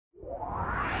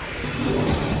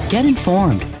Get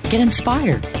informed, get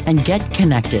inspired, and get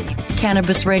connected.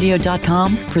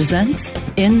 CannabisRadio.com presents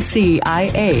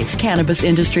NCIA's Cannabis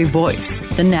Industry Voice.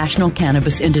 The National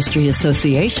Cannabis Industry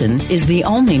Association is the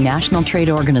only national trade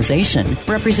organization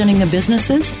representing the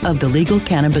businesses of the legal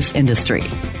cannabis industry.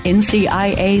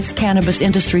 NCIA's Cannabis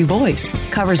Industry Voice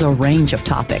covers a range of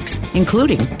topics,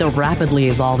 including the rapidly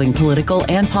evolving political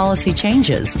and policy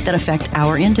changes that affect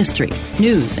our industry,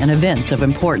 news and events of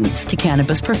importance to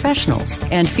cannabis professionals,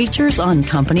 and features on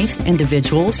companies,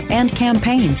 individuals, and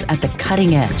campaigns at the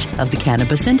cutting edge of the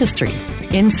cannabis industry.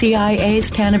 NCIA's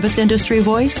Cannabis Industry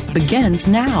Voice begins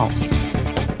now.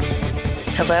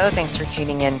 Hello, thanks for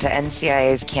tuning in to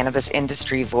NCIA's Cannabis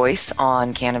Industry Voice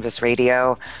on Cannabis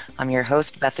Radio. I'm your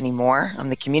host, Bethany Moore. I'm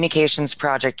the Communications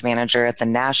Project Manager at the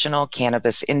National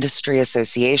Cannabis Industry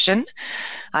Association.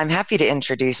 I'm happy to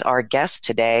introduce our guest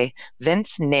today,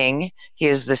 Vince Ning. He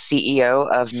is the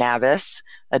CEO of Nabis,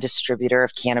 a distributor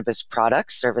of cannabis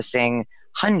products servicing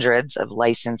hundreds of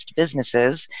licensed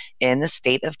businesses in the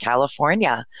state of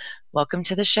California. Welcome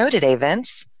to the show today,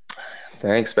 Vince.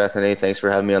 Thanks, Bethany. Thanks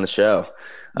for having me on the show.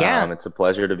 Yeah. It's a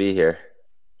pleasure to be here.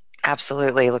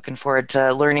 Absolutely. Looking forward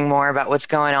to learning more about what's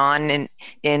going on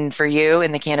in for you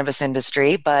in the cannabis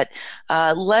industry. But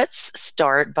let's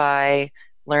start by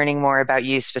learning more about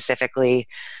you specifically,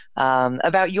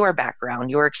 about your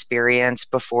background, your experience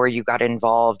before you got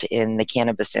involved in the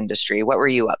cannabis industry. What were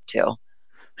you up to?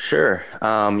 Sure.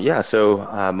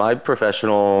 So my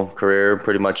professional career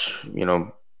pretty much,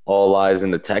 all lies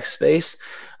in the tech space.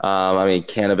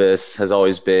 Cannabis has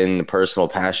always been a personal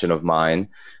passion of mine.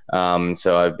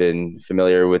 So I've been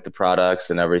familiar with the products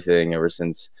and everything ever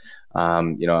since, I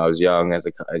was young as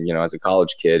a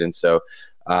college kid. And so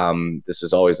this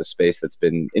was always a space that's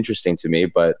been interesting to me.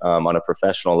 But on a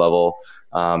professional level,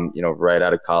 right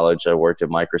out of college, I worked at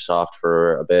Microsoft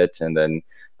for a bit and then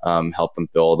helped them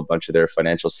build a bunch of their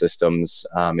financial systems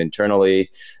internally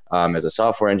as a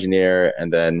software engineer.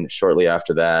 And then shortly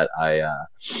after that, I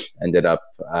ended up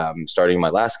starting my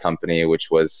last company, which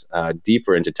was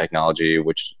deeper into technology,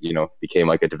 which, became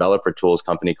like a developer tools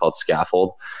company called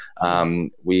Scaffold.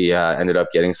 We ended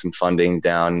up getting some funding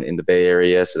down in the Bay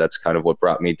Area. So that's kind of what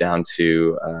brought me down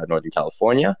to Northern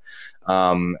California.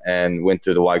 And went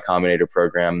through the Y Combinator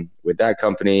program with that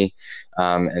company,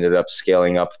 ended up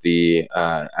scaling up the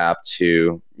app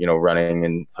to, running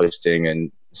and hosting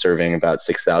and serving about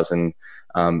 6,000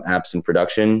 apps in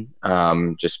production,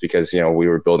 just because, we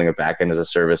were building a backend as a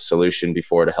service solution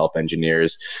before to help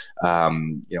engineers,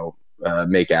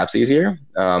 make apps easier.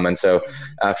 And so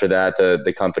after that,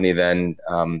 the company then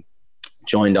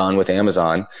joined on with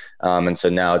Amazon. And so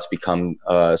now it's become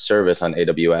a service on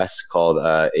AWS called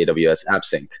AWS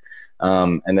AppSync.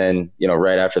 And then,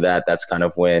 right after that, that's kind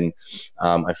of when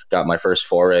I got my first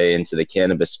foray into the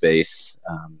cannabis space,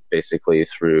 basically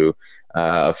through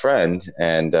a friend.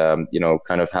 And,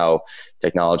 kind of how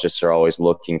technologists are always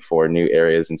looking for new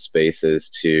areas and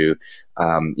spaces to,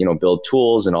 build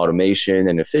tools and automation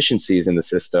and efficiencies in the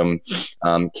system.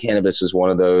 Cannabis was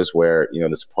one of those where,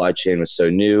 the supply chain was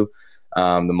so new.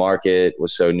 The market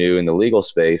was so new in the legal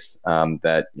space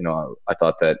that, I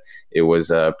thought that it was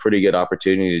a pretty good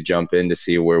opportunity to jump in to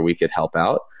see where we could help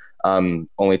out,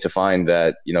 only to find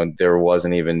that, there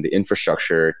wasn't even the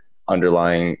infrastructure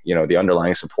underlying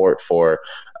support for,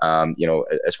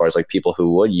 as far as like people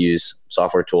who would use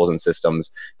software tools and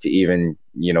systems to even,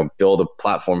 build a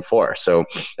platform for. So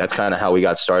that's kind of how we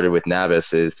got started with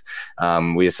Nabis is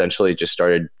we essentially just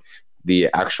started the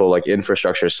actual like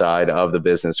infrastructure side of the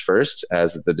business first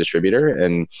as the distributor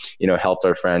and, helped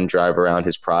our friend drive around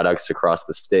his products across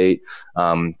the state,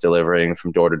 delivering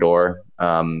from door to door,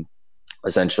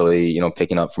 essentially,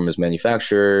 picking up from his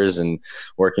manufacturers and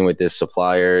working with his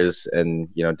suppliers and,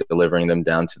 delivering them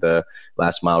down to the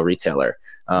last mile retailer.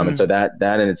 And so that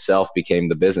in itself became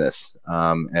the business.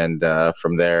 And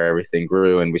from there, everything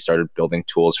grew and we started building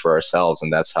tools for ourselves.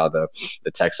 And that's how the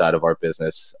tech side of our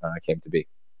business came to be.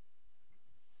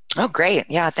 Oh, great.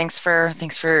 Yeah. Thanks for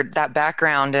that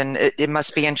background. And it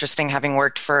must be interesting having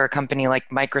worked for a company like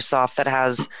Microsoft that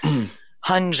has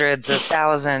hundreds of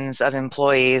thousands of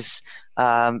employees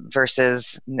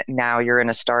versus now you're in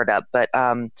a startup. But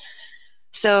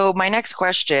so my next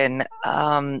question,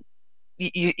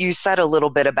 you said a little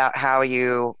bit about how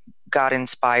you got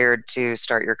inspired to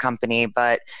start your company,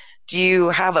 but do you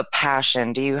have a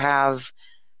passion? Do you have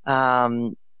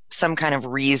some kind of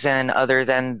reason other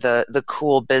than the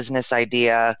cool business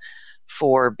idea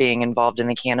for being involved in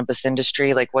the cannabis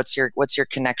industry? Like what's your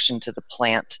connection to the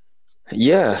plant?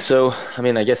 Yeah. So, I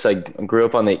mean, I guess I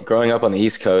growing up on the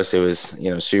East Coast, it was,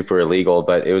 super illegal,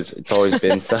 but it's always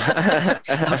been so,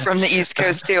 I'm from the East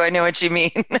Coast too. I know what you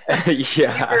mean. Super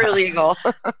yeah. illegal.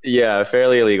 Yeah,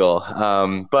 fairly illegal.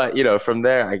 But from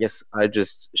there, I guess I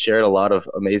just shared a lot of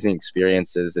amazing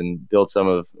experiences and built some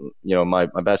of my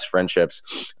best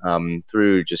friendships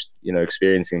through just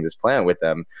experiencing this plant with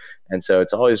them. And so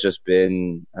it's always just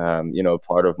been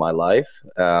part of my life.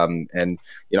 And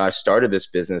I started this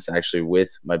business actually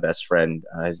with my best friend.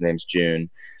 His name's June,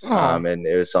 Oh, and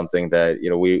it was something that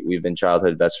we've been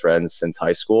childhood best friends since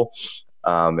high school.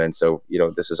 And so,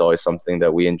 this was always something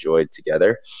that we enjoyed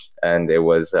together. And it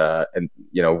was,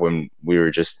 when we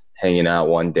were just hanging out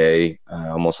one day,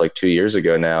 almost like 2 years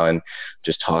ago now, and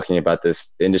just talking about this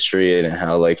industry and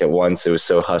how, like, at once it was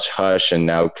so hush hush, and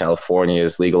now California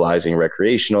is legalizing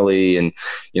recreationally. And,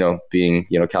 being,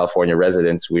 California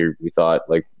residents, we thought,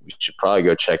 like, we should probably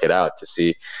go check it out to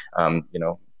see,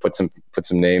 put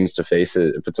some names to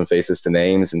faces, put some faces to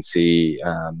names, and see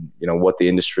what the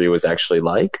industry was actually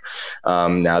like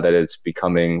now that it's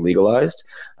becoming legalized.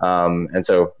 And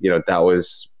so that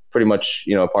was pretty much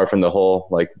apart from the whole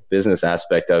like business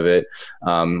aspect of it,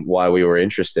 why we were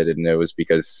interested in it was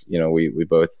because we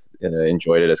both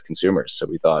enjoyed it as consumers. So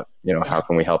we thought, how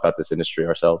can we help out this industry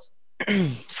ourselves?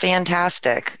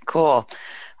 fantastic. Cool.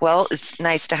 Well, it's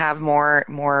nice to have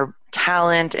more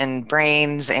talent and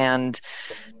brains and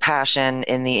passion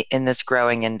in this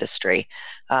growing industry.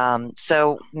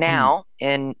 So now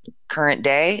in current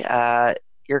day,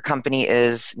 your company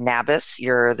is Nabis.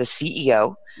 You're the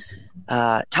CEO.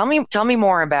 Tell me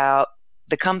more about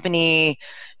the company,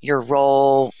 your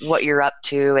role, what you're up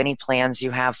to, any plans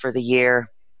you have for the year.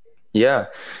 Yeah.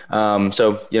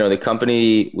 So, the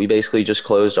company, we basically just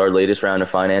closed our latest round of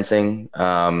financing.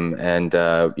 And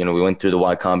we went through the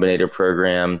Y Combinator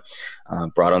program,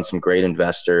 brought on some great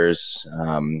investors.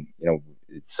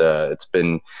 It's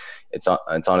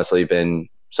honestly been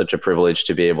such a privilege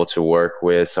to be able to work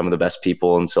with some of the best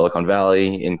people in Silicon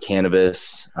Valley in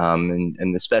cannabis,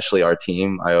 and especially our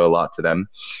team. I owe a lot to them.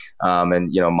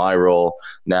 And, my role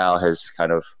now has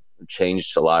kind of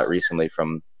changed a lot recently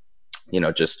from,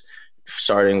 just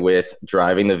starting with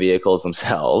driving the vehicles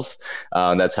themselves.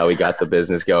 That's how we got the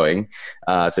business going.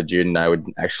 So Jude and I would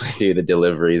actually do the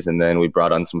deliveries, and then we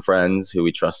brought on some friends who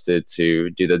we trusted to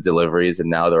do the deliveries, and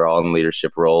now they're all in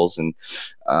leadership roles. And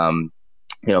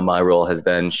my role has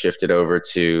then shifted over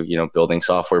to, building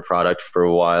software product for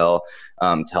a while,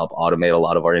 to help automate a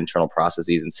lot of our internal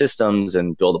processes and systems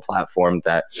and build a platform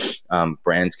that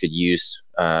brands could use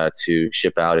to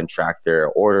ship out and track their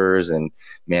orders and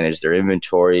manage their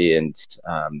inventory and,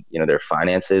 their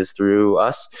finances through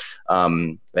us.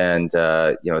 Then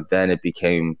it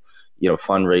became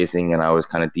fundraising, and I was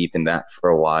kind of deep in that for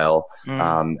a while.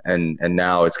 And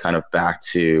now it's kind of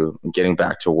getting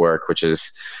back to work, which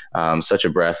is such a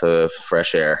breath of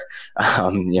fresh air.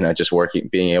 Just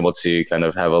being able to kind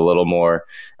of have a little more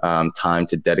time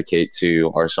to dedicate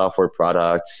to our software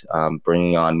product,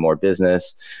 bringing on more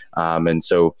business. And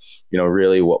so,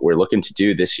 really what we're looking to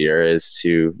do this year is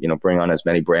to, bring on as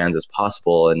many brands as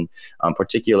possible, and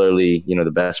particularly,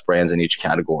 the best brands in each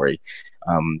category.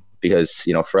 Because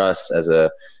for us as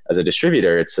a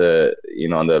distributor, it's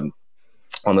on the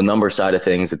number side of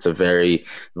things, it's a very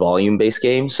volume based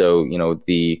game. So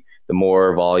the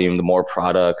more volume, the more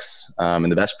products,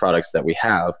 and the best products that we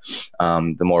have,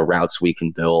 the more routes we can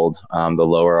build, the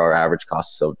lower our average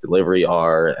costs of delivery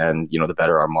are, and the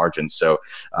better our margins. So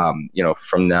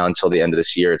from now until the end of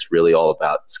this year, it's really all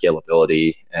about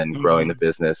scalability and growing the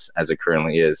business as it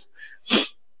currently is.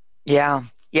 Yeah,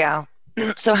 yeah.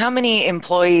 So how many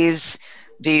employees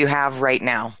do you have right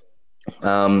now?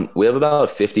 We have about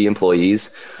 50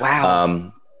 employees.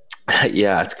 Wow.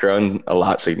 Yeah, it's grown a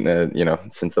lot, since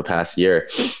the past year.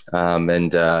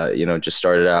 Just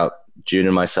started out June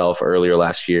and myself earlier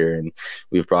last year, and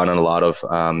we've brought on a lot of,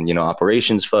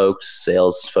 operations folks,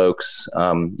 sales folks,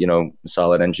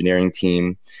 solid engineering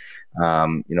team,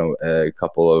 a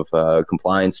couple of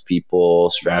compliance people,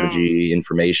 strategy,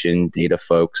 information, data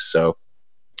folks. So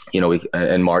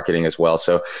and marketing as well.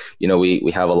 So,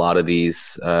 we have a lot of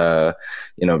these,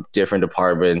 different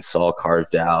departments all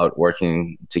carved out,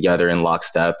 working together in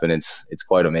lockstep. And it's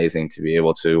quite amazing to be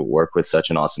able to work with such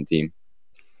an awesome team.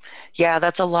 Yeah,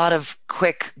 that's a lot of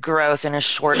quick growth in a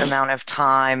short amount of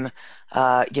time,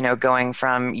 going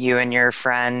from you and your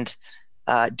friend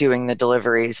doing the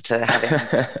deliveries to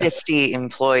having 50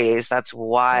 employees. That's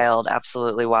wild,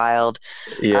 absolutely wild.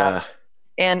 Yeah.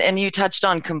 And you touched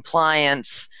on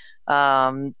compliance,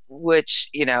 which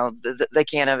the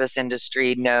cannabis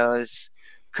industry knows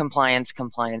compliance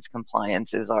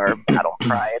is our battle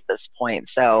cry at this point.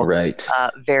 So right.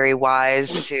 Very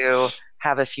wise to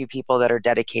have a few people that are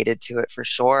dedicated to it for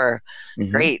sure.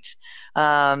 Mm-hmm. Great.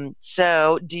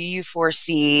 So do you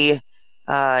foresee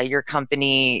your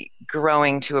company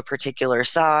growing to a particular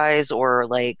size, or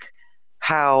like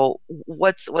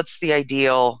what's the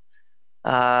ideal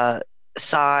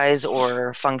size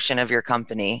or function of your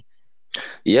company?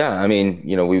 Yeah, I mean,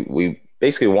 we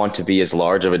basically want to be as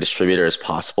large of a distributor as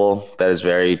possible that is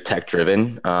very tech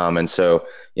driven. And so,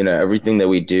 everything that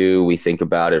we do, we think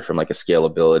about it from like a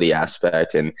scalability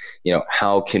aspect, and,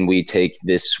 how can we take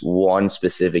this one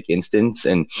specific instance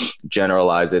and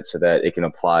generalize it so that it can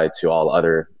apply to all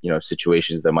other,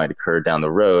 situations that might occur down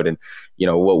the road. And,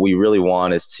 what we really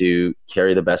want is to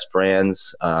carry the best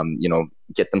brands,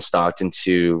 get them stocked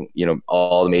into,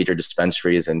 all the major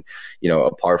dispensaries, and,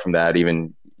 apart from that,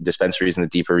 even dispensaries in the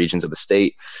deeper regions of the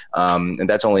state. And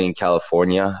that's only in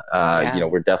California.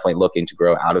 We're definitely looking to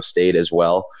grow out of state as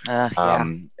well.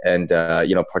 And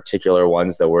particular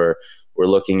ones that we're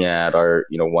looking at are,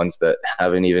 ones that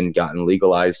haven't even gotten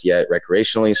legalized yet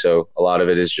recreationally. So a lot of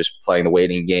it is just playing the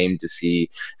waiting game to see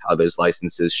how those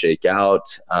licenses shake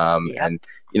out. And,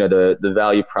 the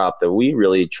value prop that we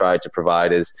really try to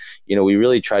provide is, we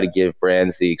really try to give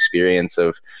brands the experience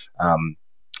of,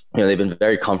 they've been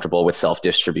very comfortable with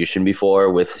self-distribution before,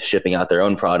 with shipping out their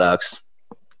own products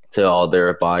to all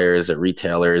their buyers at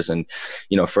retailers. And,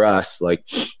 for us,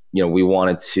 we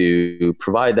wanted to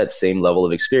provide that same level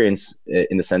of experience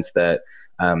in the sense that,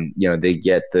 they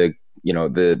get the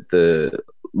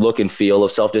look and feel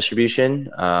of self-distribution,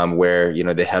 where,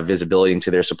 they have visibility into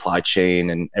their supply chain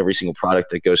and every single product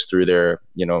that goes through their,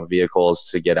 vehicles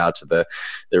to get out to the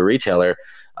retailer.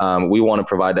 We want to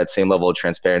provide that same level of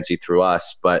transparency through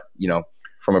us, but,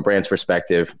 from a brand's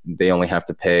perspective, they only have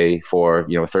to pay for,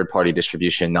 third-party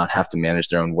distribution, not have to manage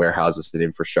their own warehouses and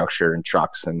infrastructure and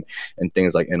trucks and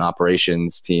things like, and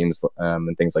operations teams,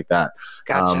 and things like that.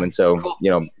 Gotcha. And so, cool.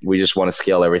 We just want to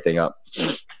scale everything up.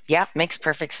 Yeah, makes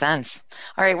perfect sense.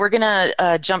 All right, we're going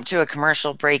to jump to a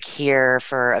commercial break here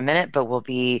for a minute, but we'll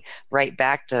be right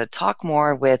back to talk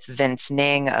more with Vince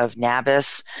Ning of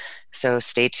Nabis. So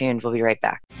stay tuned. We'll be right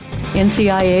back.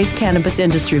 NCIA's Cannabis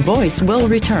Industry Voice will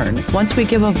return once we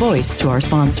give a voice to our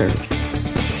sponsors.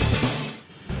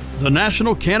 The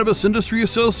National Cannabis Industry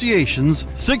Association's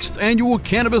 6th Annual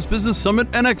Cannabis Business Summit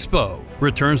and Expo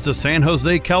returns to San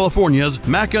Jose, California's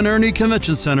McInerney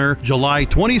Convention Center July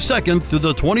 22nd through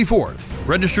the 24th.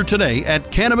 Register today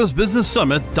at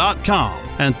CannabisBusinessSummit.com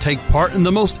and take part in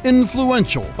the most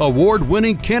influential,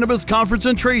 award-winning cannabis conference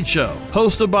and trade show,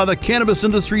 hosted by the cannabis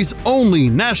industry's only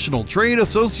national trade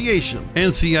association.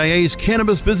 NCIA's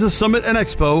Cannabis Business Summit and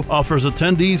Expo offers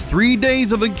attendees 3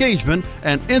 days of engagement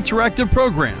and interactive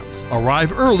programs.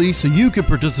 Arrive early so you can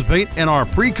participate in our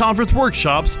pre-conference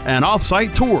workshops and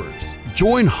off-site tours.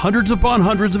 Join hundreds upon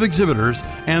hundreds of exhibitors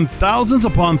and thousands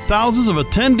upon thousands of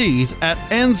attendees at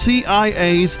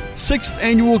NCIA's 6th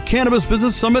Annual Cannabis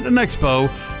Business Summit and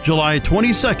Expo, July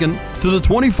 22nd to the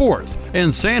 24th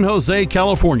in San Jose,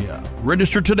 California.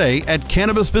 Register today at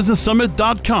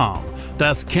CannabisBusinessSummit.com.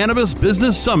 That's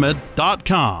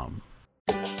CannabisBusinessSummit.com.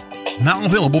 Now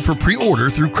available for pre-order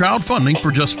through crowdfunding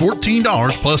for just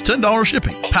 $14 plus $10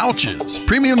 shipping. Pouches,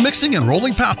 premium mixing and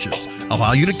rolling pouches,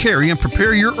 allow you to carry and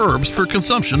prepare your herbs for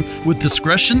consumption with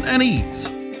discretion and ease.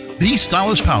 These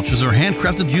stylish pouches are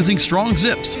handcrafted using strong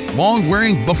zips,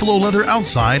 long-wearing buffalo leather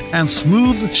outside, and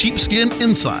smooth sheepskin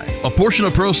inside. A portion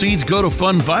of proceeds go to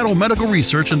fund vital medical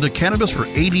research into cannabis for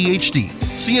ADHD.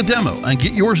 See a demo and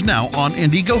get yours now on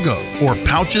Indiegogo or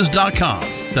Pouches.com.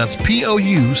 That's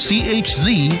POUCHZ.com.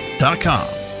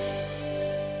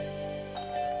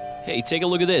 Hey, take a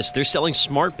look at this. They're selling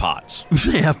smart pots.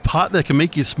 They have pot that can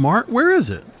make you smart? Where is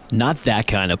it? Not that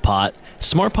kind of pot.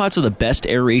 Smart pots are the best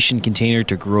aeration container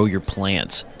to grow your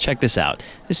plants. Check this out.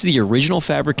 This is the original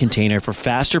fabric container for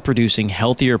faster producing,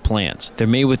 healthier plants. They're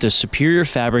made with a superior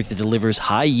fabric that delivers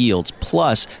high yields.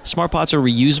 Plus, smart pots are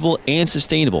reusable and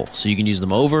sustainable, so you can use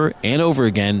them over and over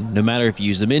again, no matter if you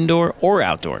use them indoor or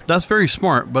outdoor. That's very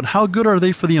smart, but how good are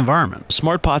they for the environment?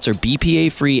 Smart pots are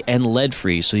BPA-free and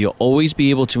lead-free, so you'll always be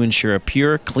able to ensure a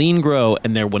pure, clean grow,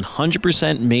 and they're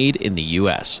 100% made in the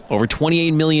U.S. Over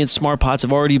 28 million smart pots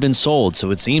have already been sold, so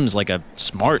it seems like a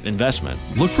smart investment.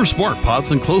 Look for smart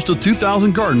pots in close to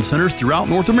 2,000 garden centers throughout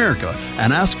North America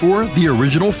and ask for the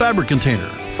original fabric container.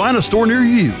 Find a store near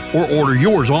you or order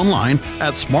yours online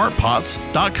at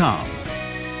smartpots.com.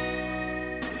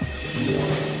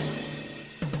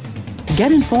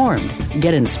 Get informed,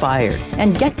 get inspired,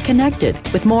 and get connected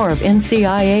with more of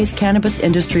NCIA's Cannabis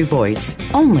Industry Voice,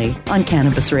 only on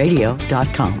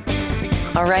CannabisRadio.com.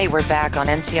 All right, we're back on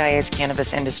NCIA's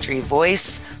Cannabis Industry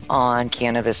Voice on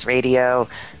Cannabis Radio.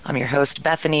 I'm your host,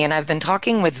 Bethany, and I've been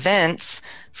talking with Vince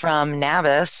from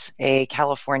Nabis, a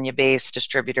California-based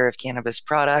distributor of cannabis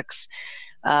products.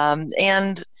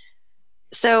 And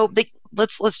so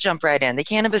let's jump right in. The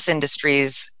cannabis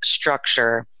industry's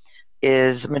structure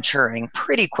is maturing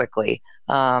pretty quickly.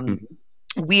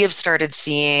 We started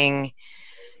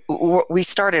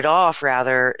off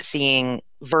seeing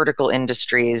vertical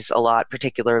industries a lot,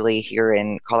 particularly here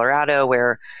in Colorado,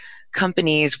 where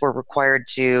companies were required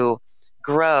to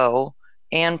grow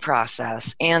and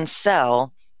process and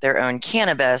sell their own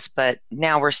cannabis. But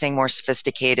now we're seeing more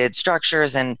sophisticated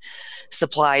structures and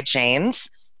supply chains,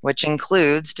 which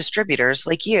includes distributors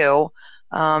like you.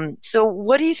 So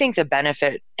what do you think the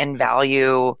benefit and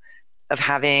value of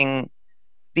having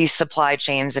these supply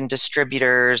chains and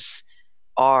distributors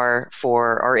are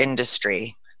for our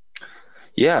industry?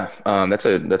 Yeah, that's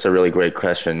a really great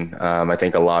question. I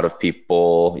think a lot of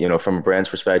people, from a brand's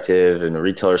perspective and a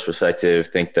retailer's perspective,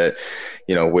 think that,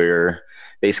 we're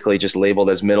basically just labeled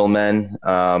as middlemen,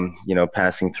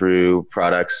 passing through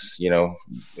products,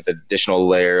 with additional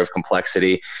layer of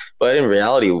complexity. But in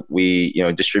reality,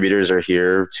 distributors are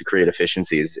here to create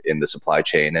efficiencies in the supply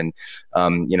chain. And,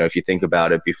 if you think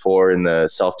about it, before in the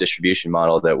self-distribution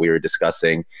model that we were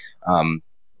discussing,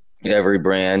 every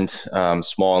brand,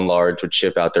 small and large, would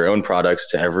ship out their own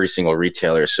products to every single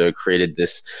retailer. So it created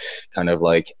this kind of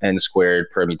like n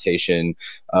squared permutation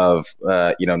of,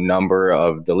 number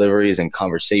of deliveries and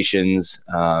conversations,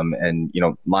 and,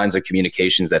 lines of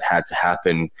communications that had to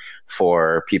happen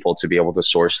for people to be able to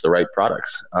source the right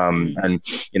products. And,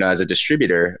 as a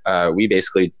distributor, we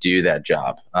basically do that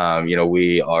job.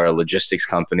 We are a logistics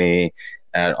company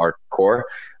at our core.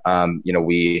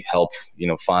 We help,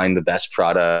 find the best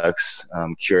products,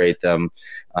 curate them,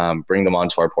 bring them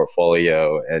onto our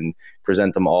portfolio and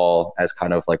present them all as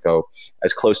kind of like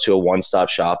as close to a one-stop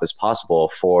shop as possible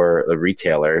for the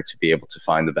retailer to be able to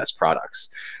find the best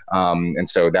products. And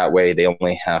so that way they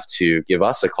only have to give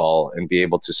us a call and be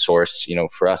able to source,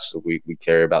 for us, we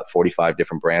carry about 45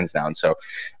 different brands now. And so,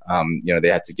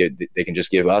 they can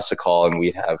just give us a call and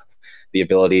we have the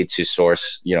ability to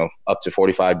source, up to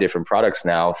 45 different products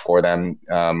now for them,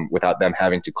 without them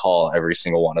having to call every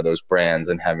single one of those brands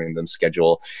and having them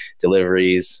schedule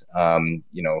deliveries,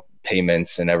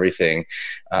 payments and everything,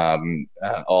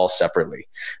 all separately.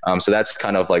 So that's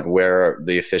kind of like where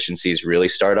the efficiencies really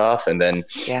start off. And then,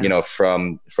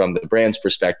 from the brand's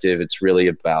perspective, it's really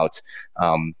about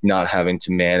not having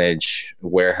to manage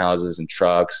warehouses and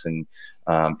trucks and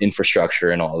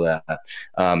infrastructure and all that.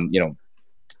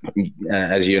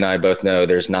 As you and I both know,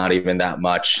 there's not even that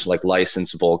much like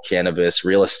licensable cannabis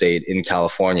real estate in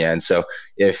California. And so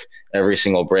if every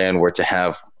single brand were to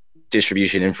have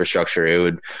distribution infrastructure, it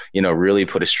would, really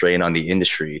put a strain on the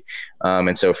industry.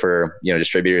 And so for,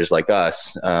 distributors like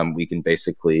us, we can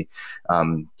basically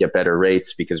get better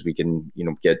rates because we can,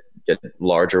 get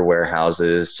larger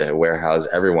warehouses to warehouse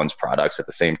everyone's products at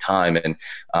the same time. And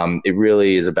it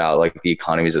really is about like the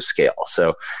economies of scale.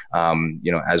 So,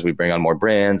 as we bring on more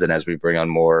brands and as we bring on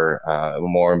more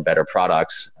and better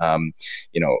products, I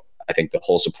think the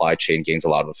whole supply chain gains a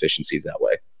lot of efficiencies that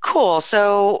way. Cool.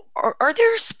 So are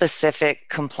there specific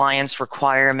compliance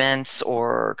requirements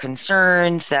or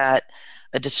concerns that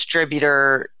a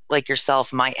distributor like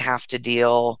yourself might have to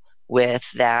deal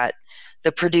with that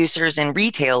the producers and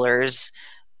retailers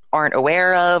aren't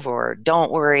aware of or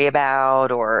don't worry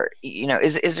about? Or,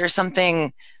 is there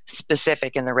something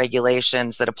specific in the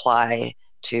regulations that apply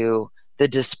to the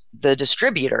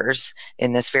distributors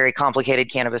in this very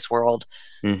complicated cannabis world?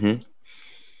 Mm-hmm.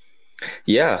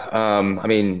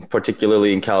 Yeah.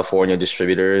 Particularly in California,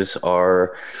 distributors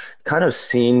are kind of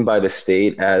seen by the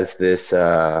state as this,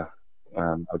 I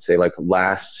would say like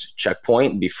last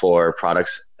checkpoint before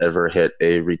products ever hit like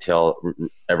a retail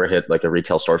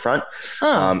storefront.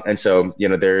 Huh. And so,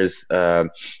 there's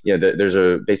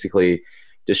basically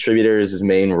distributors'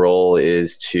 main role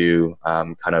is to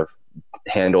kind of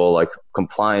handle like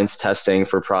compliance testing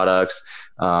for products,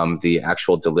 the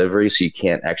actual delivery. So you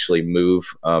can't actually move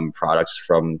products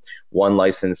from one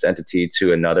licensed entity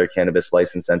to another cannabis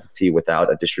licensed entity without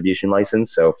a distribution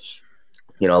license. So,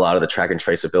 a lot of the track and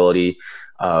traceability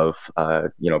of,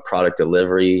 product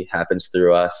delivery happens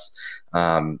through us.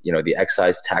 The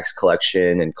excise tax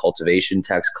collection and cultivation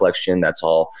tax collection, that's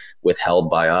all withheld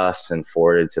by us and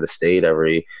forwarded to the state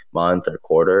every month or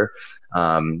quarter.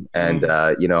 On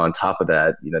top of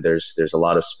that, there's a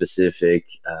lot of specific,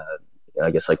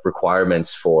 I guess, like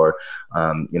requirements for,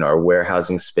 our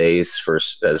warehousing space for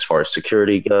as far as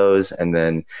security goes. And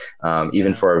then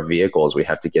even for our vehicles, we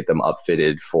have to get them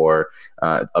upfitted for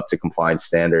up to compliance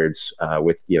standards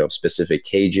with, specific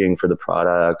caging for the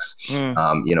products,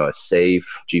 a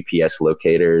safe, GPS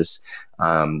locators,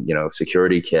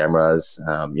 security cameras,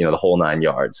 the whole 9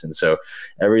 yards. And so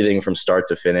everything from start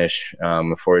to finish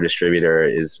for a distributor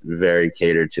is very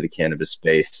catered to the cannabis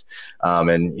space.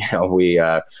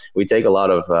 We take a lot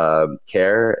of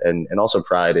care and also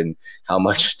pride in how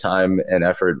much time and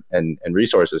effort and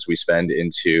resources we spend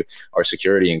into our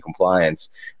security and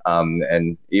compliance.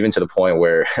 And even to the point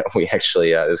where we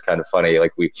actually, it's kind of funny,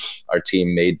 like our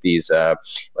team made these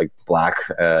like black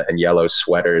and yellow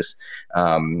sweaters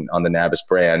on the Nabis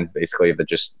brand, basically that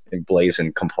just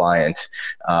emblazoned compliant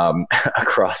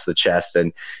across the chest.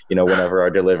 And, whenever our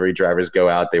delivery drivers go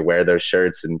out, they wear those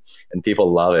shirts and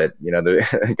people love it.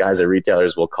 The guys at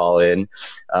retailers will call in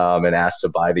and ask to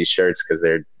buy these shirts because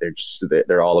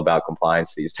they're all about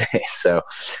compliance these days. So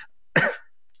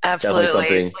absolutely.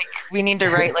 It's like we need to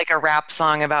write like a rap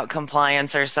song about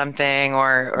compliance or something,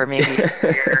 or maybe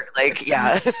like,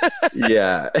 yeah.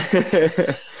 Yeah.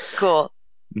 Cool.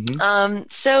 Mm-hmm.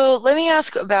 So let me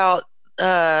ask about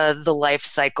the life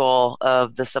cycle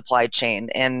of the supply chain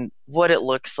and what it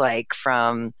looks like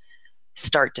from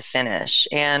start to finish.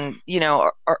 And,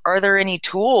 are there any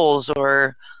tools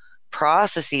or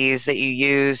processes that you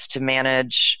use to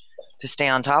manage to stay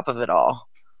on top of it all?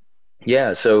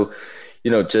 Yeah. So,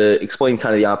 to explain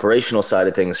kind of the operational side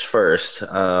of things first,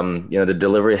 the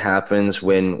delivery happens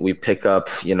when we pick up,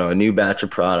 a new batch of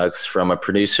products from a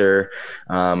producer.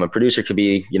 A producer could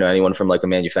be, anyone from like a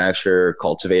manufacturer,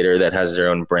 cultivator that has their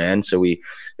own brand. So we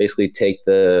basically take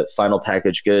the final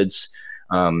packaged goods,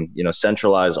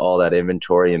 centralize all that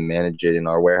inventory and manage it in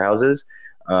our warehouses.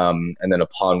 And then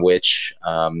upon which,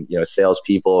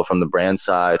 salespeople from the brand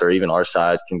side or even our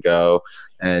side can go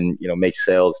and, make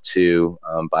sales to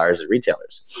buyers and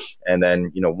retailers. And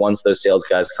then, once those sales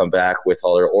guys come back with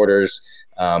all their orders,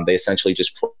 they essentially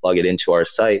just plug it into our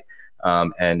site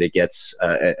and it gets,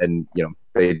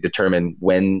 they determine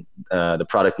when the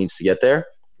product needs to get there.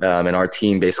 And our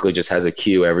team basically just has a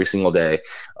queue every single day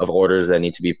of orders that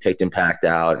need to be picked and packed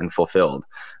out and fulfilled.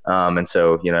 And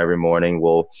so, every morning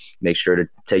we'll make sure to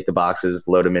take the boxes,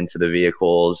 load them into the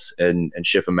vehicles and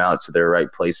ship them out to their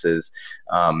right places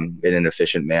in an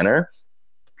efficient manner.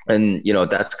 And,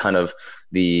 that's kind of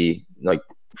the, like,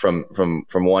 from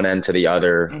one end to the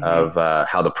other of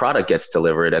how the product gets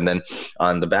delivered. And then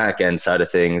on the back end side of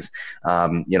things,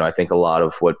 I think a lot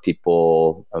of what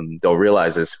people don't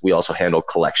realize is we also handle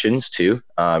collections too.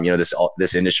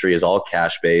 This industry is all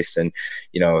cash based, and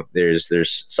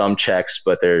there's some checks,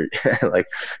 but they're like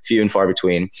few and far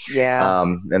between. Yeah.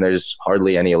 And there's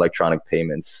hardly any electronic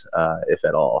payments, if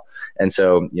at all. And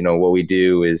so what we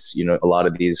do is a lot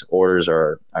of these orders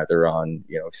are either on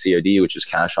COD, which is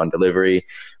cash on delivery,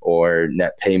 or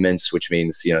net payments, which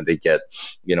means they get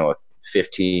a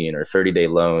 15 or 30-day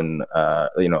loan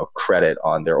credit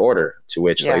on their order, to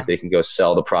which like they can go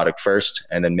sell the product first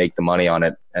and then make the money on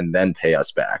it and then pay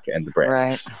us back and the brand.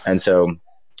 Right. And so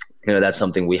that's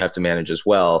something we have to manage as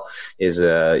well, is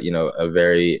a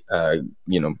very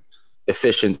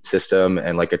efficient system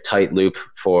and like a tight loop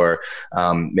for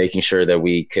making sure that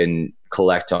we can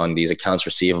collect on these accounts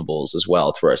receivables as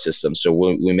well through our system. So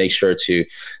we make sure to,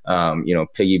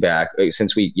 piggyback,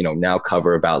 since we, now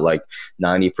cover about like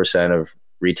 90% of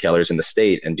retailers in the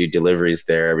state and do deliveries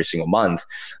there every single month.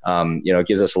 It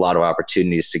gives us a lot of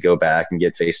opportunities to go back and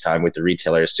get FaceTime with the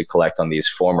retailers to collect on these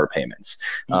former payments.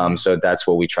 So that's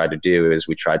what we try to do, is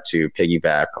we try to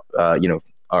piggyback,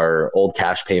 our old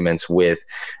cash payments with,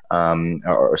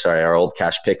 our old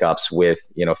cash pickups with,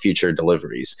 future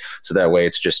deliveries. So that way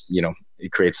it's just,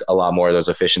 it creates a lot more of those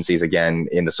efficiencies again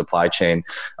in the supply chain,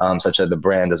 such that the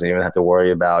brand doesn't even have to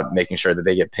worry about making sure that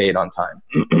they get paid on time.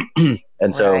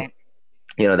 And so,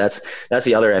 that's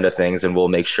the other end of things. And we'll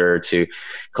make sure to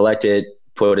collect it,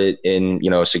 put it in,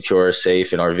 secure,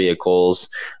 safe in our vehicles.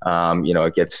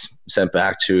 It gets sent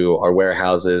back to our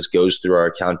warehouses, goes through our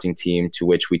accounting team, to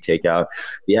which we take out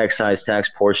the excise tax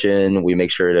portion. We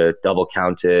make sure to double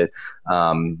count it,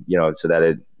 so that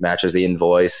it matches the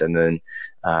invoice. And then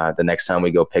the next time we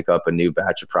go pick up a new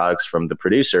batch of products from the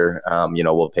producer,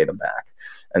 we'll pay them back.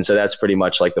 And so that's pretty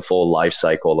much like the full life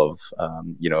cycle of,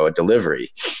 a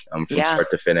delivery from start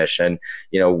to finish. And,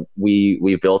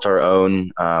 we built our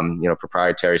own,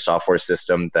 proprietary software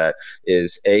system that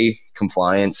is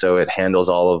compliant. So it handles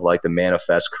all of like the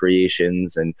manifest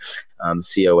creations and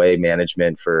COA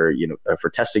management for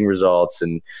testing results.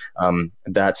 And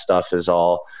that stuff is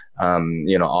all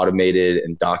automated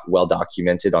and well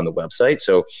documented on the website.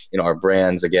 So, our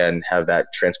brands, again, have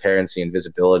that transparency and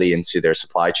visibility into their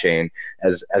supply chain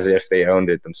as if they owned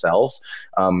it themselves.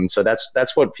 So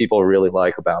that's what people really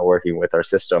like about working with our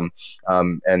system.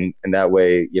 And that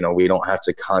way, we don't have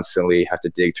to constantly have to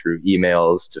dig through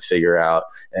emails to figure out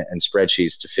and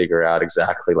spreadsheets to figure out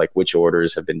exactly like which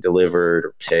orders have been delivered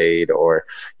or paid, or,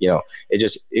 it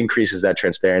just increases that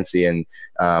transparency and,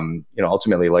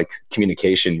 ultimately like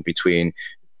communication between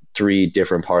 3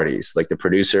 different parties, like the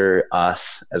producer,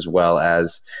 us, as well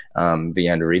as the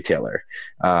end retailer.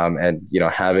 And,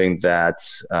 having that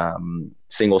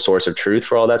single source of truth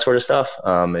for all that sort of stuff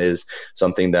is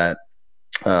something that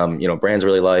brands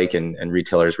really like and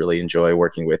retailers really enjoy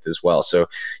working with as well. So,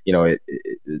 to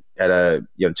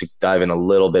dive in a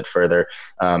little bit further,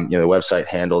 the website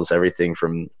handles everything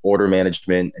from order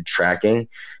management and tracking,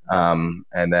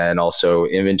 and then also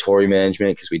inventory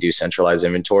management, because we do centralize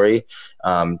inventory,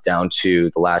 down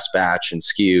to the last batch and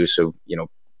SKU. So,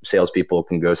 salespeople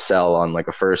can go sell on like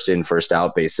a first in, first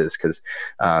out basis, because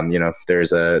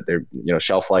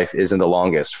shelf life isn't the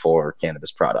longest for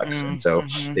cannabis products, and so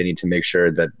they need to make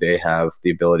sure that they have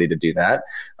the ability to do that.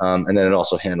 And then it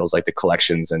also handles like the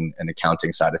collections and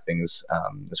accounting side of things,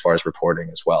 as far as reporting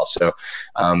as well. So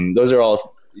those are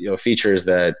all features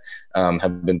that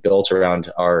have been built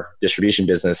around our distribution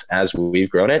business as we've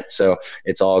grown it. So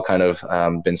it's all kind of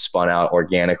been spun out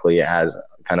organically as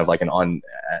kind of like an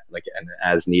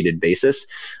as needed basis.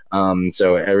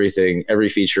 So every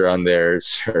feature on there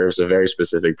serves a very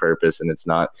specific purpose, and it's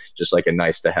not just like a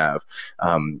nice to have.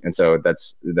 And so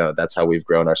that's how we've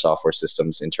grown our software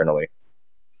systems internally.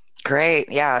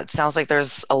 Great. Yeah. It sounds like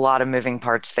there's a lot of moving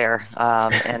parts there.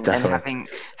 And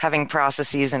having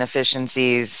processes and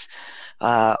efficiencies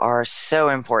are so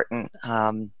important.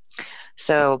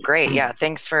 So great. Yeah.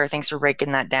 Thanks for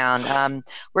breaking that down.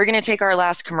 We're going to take our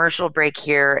last commercial break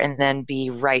here and then be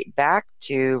right back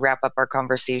to wrap up our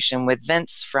conversation with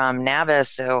Vince from Nabis.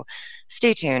 So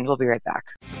stay tuned. We'll be right back.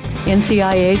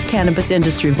 NCIA's Cannabis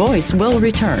Industry Voice will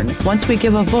return once we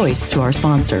give a voice to our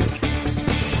sponsors.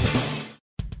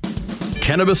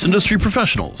 Cannabis industry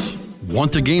professionals,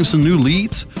 want to gain some new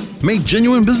leads? Make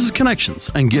genuine business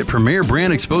connections and get premier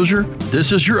brand exposure?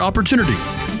 This is your opportunity.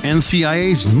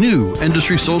 NCIA's new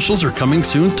industry socials are coming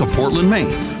soon to Portland,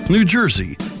 Maine, New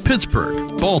Jersey,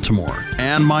 Pittsburgh, Baltimore,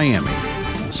 and Miami.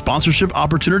 Sponsorship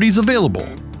opportunities available.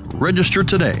 Register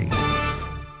today.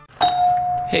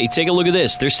 Hey, take a look at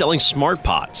this. They're selling smart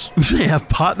pots. They have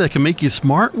pot that can make you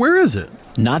smart? Where is it?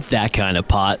 Not that kind of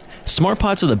pot. Smart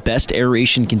pots are the best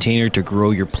aeration container to grow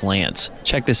your plants.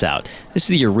 Check this out. This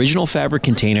is the original fabric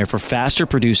container for faster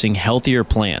producing, healthier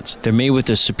plants. They're made with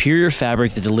a superior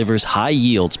fabric that delivers high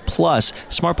yields. Plus,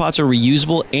 smart pots are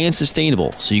reusable and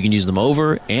sustainable, so you can use them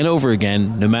over and over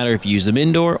again, no matter if you use them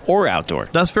indoor or outdoor.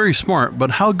 That's very smart,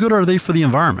 but how good are they for the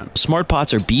environment? Smart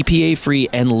pots are BPA-free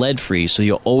and lead-free, so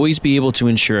you'll always be able to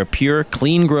ensure a pure,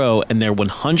 clean grow, and they're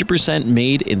 100%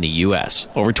 made in the U.S.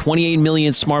 Over 28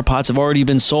 million smart pots have already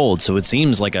been sold, so it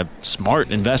seems like a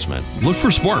smart investment. Look for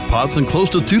smart pots in close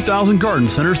to 2,000 garden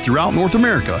centers throughout North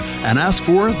America and ask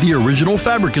for the original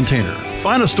fabric container.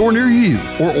 Find a store near you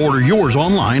or order yours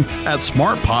online at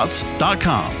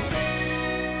smartpots.com.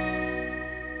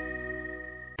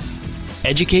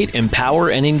 Educate,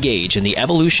 empower, and engage in the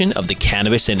evolution of the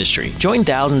cannabis industry. Join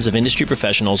thousands of industry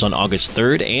professionals on August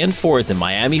 3rd and 4th in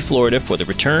Miami, Florida for the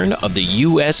return of the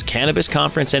U.S. Cannabis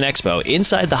Conference and Expo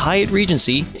inside the Hyatt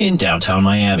Regency in downtown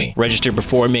Miami. Register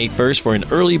before May 1st for an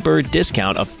early bird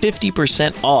discount of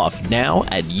 50% off now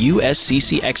at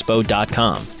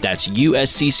usccexpo.com. That's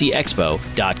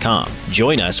usccexpo.com.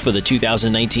 Join us for the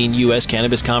 2019 U.S.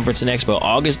 Cannabis Conference and Expo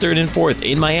August 3rd and 4th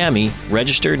in Miami.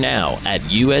 Register now at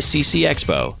usccexpo.com.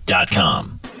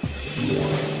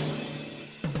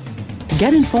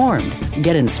 Get informed,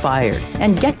 get inspired,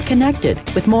 and get connected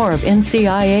with more of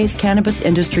NCIA's Cannabis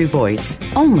Industry Voice,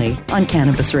 only on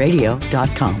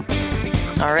CannabisRadio.com.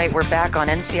 All right, we're back on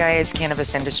NCIA's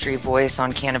Cannabis Industry Voice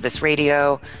on Cannabis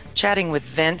Radio, chatting with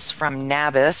Vince from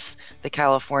Nabis, the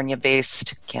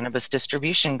California-based cannabis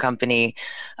distribution company.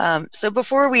 So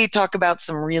before we talk about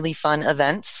some really fun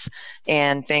events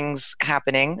and things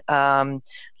happening,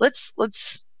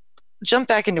 let's jump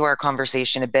back into our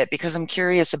conversation a bit, because I'm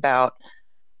curious about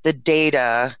the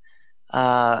data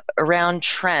around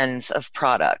trends of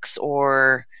products,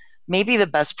 or maybe the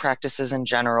best practices in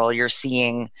general you're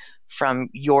seeing from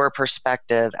your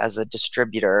perspective as a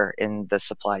distributor in the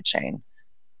supply chain.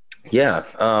 Yeah.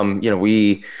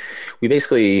 We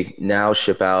basically now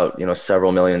ship out,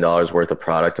 several $1 million worth of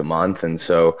product a month. And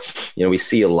so, we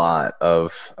see a lot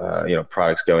of,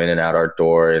 products going in and out our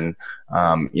door and,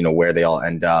 where they all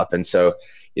end up. And so,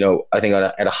 I think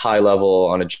at a high level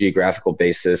on a geographical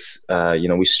basis,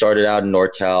 we started out in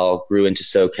NorCal, grew into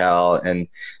SoCal, and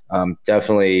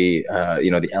definitely,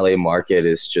 the LA market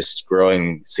is just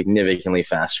growing significantly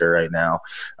faster right now,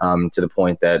 to the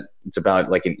point that it's about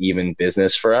like an even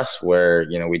business for us where,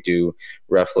 we do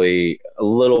roughly a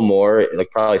little more, like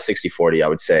probably 60-40, I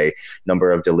would say, number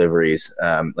of deliveries,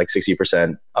 like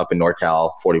 60% up in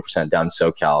NorCal, 40% down in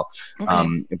SoCal.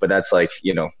 Okay. But that's like,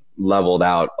 leveled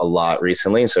out a lot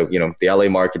recently. So, the LA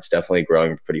market's definitely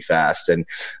growing pretty fast. And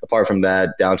apart from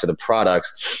that, down to the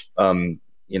products,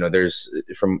 there's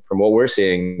from what we're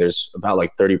seeing, there's about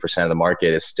like 30% of the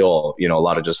market is still, a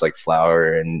lot of just like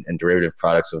flour and derivative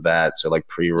products of that. So like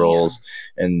pre-rolls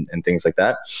and things like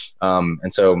that.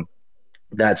 And so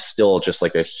that's still just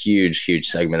like a huge, huge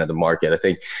segment of the market. I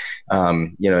think,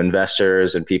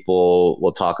 investors and people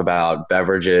will talk about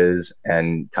beverages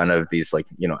and kind of these like,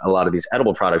 a lot of these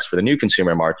edible products for the new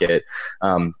consumer market.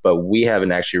 But we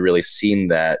haven't actually really seen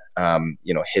that,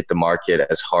 hit the market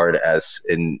as hard as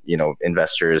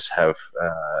investors have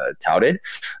touted.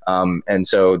 And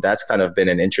so that's kind of been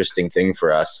an interesting thing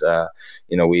for us.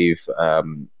 We've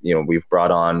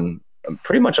brought on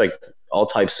pretty much like all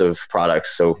types of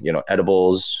products. So,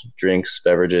 edibles, drinks,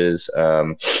 beverages,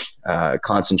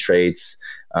 concentrates,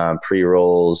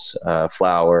 pre-rolls,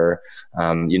 flour,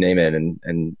 you name it,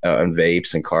 and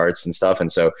vapes and carts and stuff. And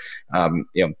so,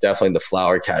 definitely the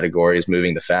flour category is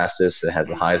moving the fastest. It has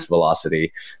the highest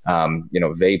velocity.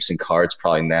 Vapes and carts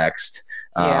probably next.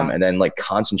 And then like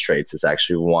concentrates is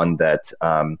actually one that,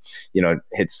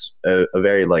 hits a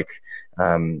very like,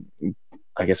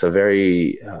 I guess a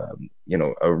very,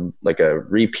 like a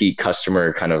repeat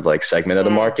customer kind of like segment of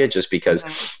the market, just because,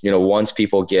 once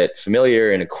people get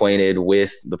familiar and acquainted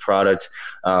with the product,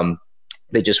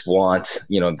 they just want,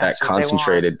 that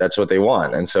concentrated, that's what they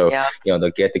want. And so,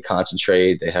 they'll get the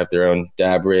concentrate, they have their own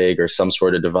dab rig or some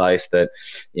sort of device that,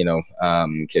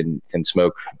 can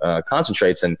smoke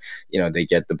concentrates, and, they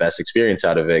get the best experience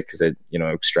out of it because it,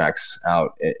 extracts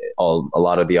out a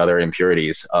lot of the other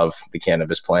impurities of the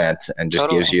cannabis plant and just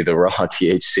gives you the raw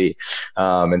THC.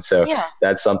 And so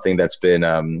that's something that's been,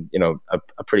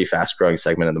 a pretty fast growing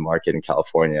segment of the market in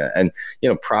California. And,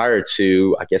 prior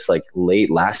to, I guess, like late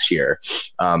last year,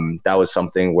 that was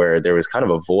something where there was kind of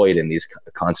a void in these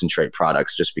concentrate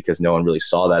products, just because no one really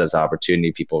saw that as an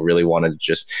opportunity. People really wanted to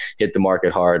just hit the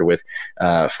market hard with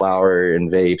flour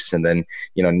and vapes, and then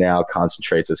now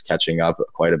concentrates is catching up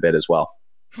quite a bit as well.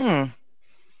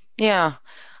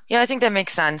 Yeah, I think that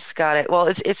makes sense. Got it. Well,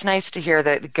 it's nice to hear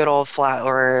that the good old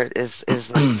flour is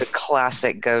the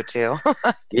classic go-to.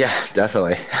 Yeah,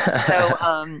 definitely. So,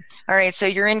 all right. So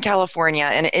you're in California,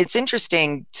 and it's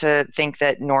interesting to think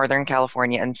that Northern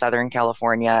California and Southern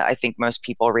California, I think most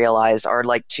people realize, are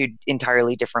like two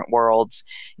entirely different worlds,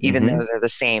 even though they're the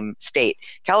same state.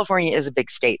 California is a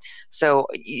big state, so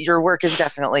your work is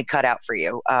definitely cut out for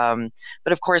you.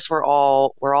 But of course, we're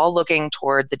all looking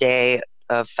toward the day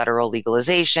of federal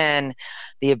legalization,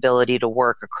 the ability to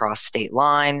work across state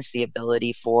lines, the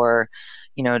ability for,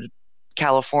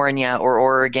 California or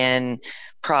Oregon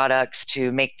products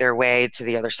to make their way to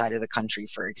the other side of the country,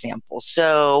 for example.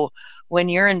 So when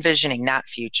you're envisioning that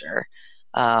future,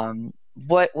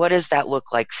 what does that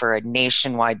look like for a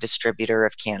nationwide distributor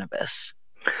of cannabis?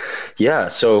 Yeah.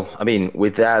 So, I mean,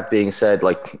 with that being said,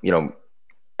 like,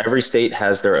 every state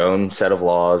has their own set of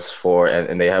laws for,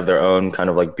 and they have their own kind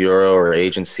of like bureau or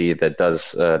agency that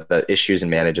does that issues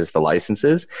and manages the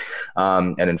licenses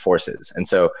and enforces. And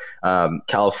so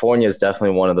California is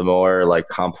definitely one of the more like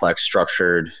complex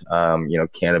structured,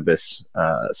 cannabis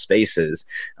spaces.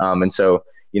 And so,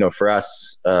 for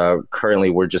us currently,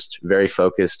 we're just very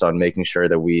focused on making sure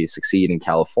that we succeed in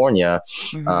California,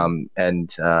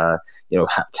 and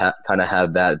kind of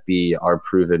have that be our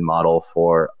proven model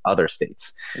for other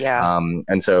states. Yeah.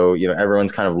 And so,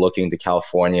 everyone's kind of looking to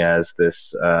California as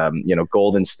this,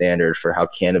 golden standard for how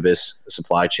cannabis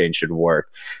supply chain should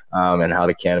work, and how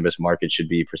the cannabis market should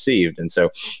be perceived. And so,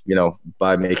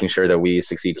 by making sure that we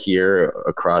succeed here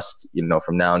across,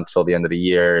 from now until the end of the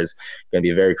year is going to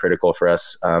be very critical for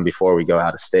us before we go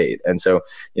out of state. And so,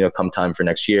 come time for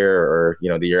next year or,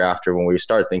 the year after, when we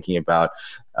start thinking about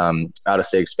out of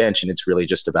state expansion, it's really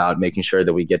just about making sure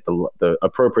that we get the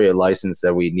appropriate license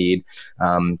that we need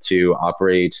to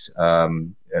operate,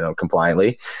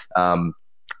 compliantly. And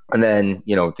then,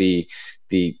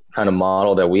 the kind of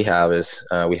model that we have is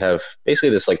we have basically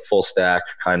this like full stack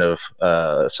kind of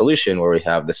solution where we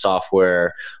have the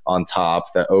software on top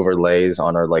that overlays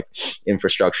on our like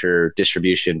infrastructure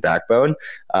distribution backbone.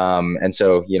 And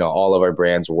so, all of our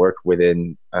brands work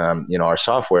within, our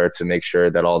software to make sure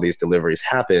that all these deliveries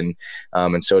happen.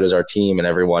 And so does our team and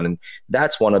everyone. And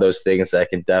that's one of those things that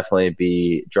can definitely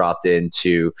be dropped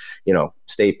into,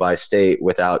 state by state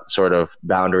without sort of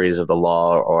boundaries of the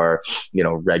law or,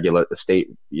 state,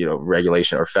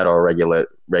 regulation or federal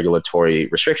regulatory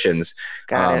restrictions.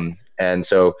 Got it. And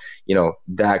so,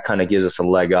 that kind of gives us a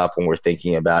leg up when we're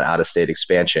thinking about out-of-state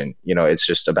expansion. It's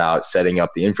just about setting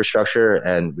up the infrastructure,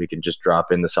 and we can just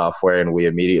drop in the software, and we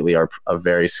immediately are a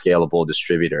very scalable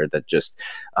distributor that just,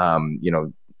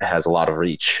 has a lot of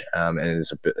reach and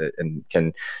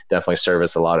can definitely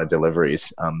service a lot of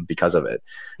deliveries because of it.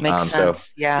 Makes sense.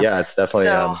 So, yeah, it's definitely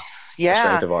a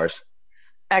strength of ours.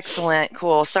 Excellent.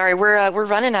 Cool. Sorry, we're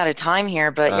running out of time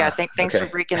here, but thanks for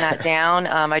breaking that down.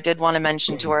 I did want to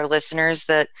mention to our listeners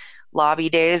that Lobby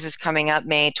Days is coming up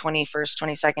May 21st,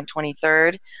 22nd,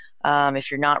 23rd. If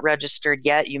you're not registered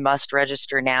yet, you must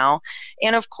register now.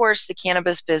 And of course, the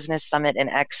Cannabis Business Summit and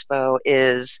Expo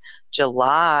is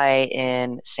July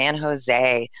in San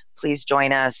Jose. Please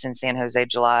join us in San Jose,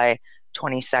 July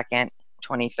 22nd.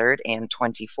 23rd and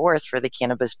 24th for the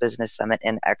Cannabis Business Summit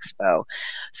and Expo.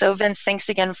 So Vince, thanks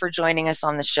again for joining us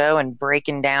on the show and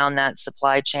breaking down that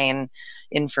supply chain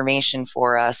information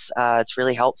for us. It's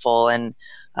really helpful, and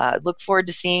look forward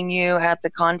to seeing you at the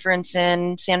conference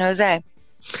in San Jose.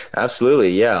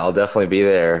 Absolutely. Yeah, I'll definitely be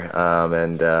there.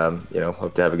 And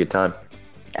hope to have a good time.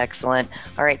 Excellent.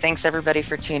 All right. Thanks everybody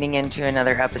for tuning in to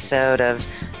another episode of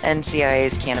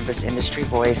NCIA's Cannabis Industry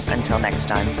Voice. Until next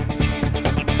time.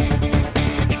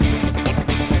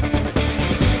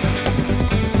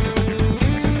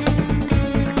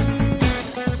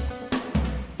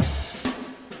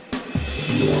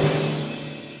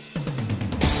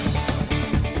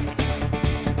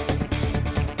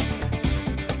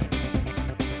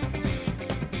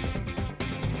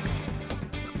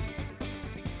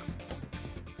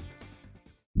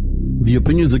 The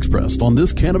opinions expressed on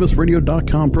this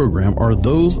CannabisRadio.com program are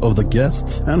those of the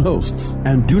guests and hosts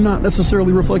and do not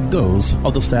necessarily reflect those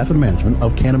of the staff and management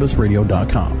of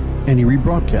CannabisRadio.com. Any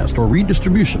rebroadcast or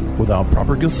redistribution without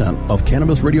proper consent of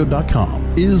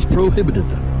CannabisRadio.com is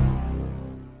prohibited.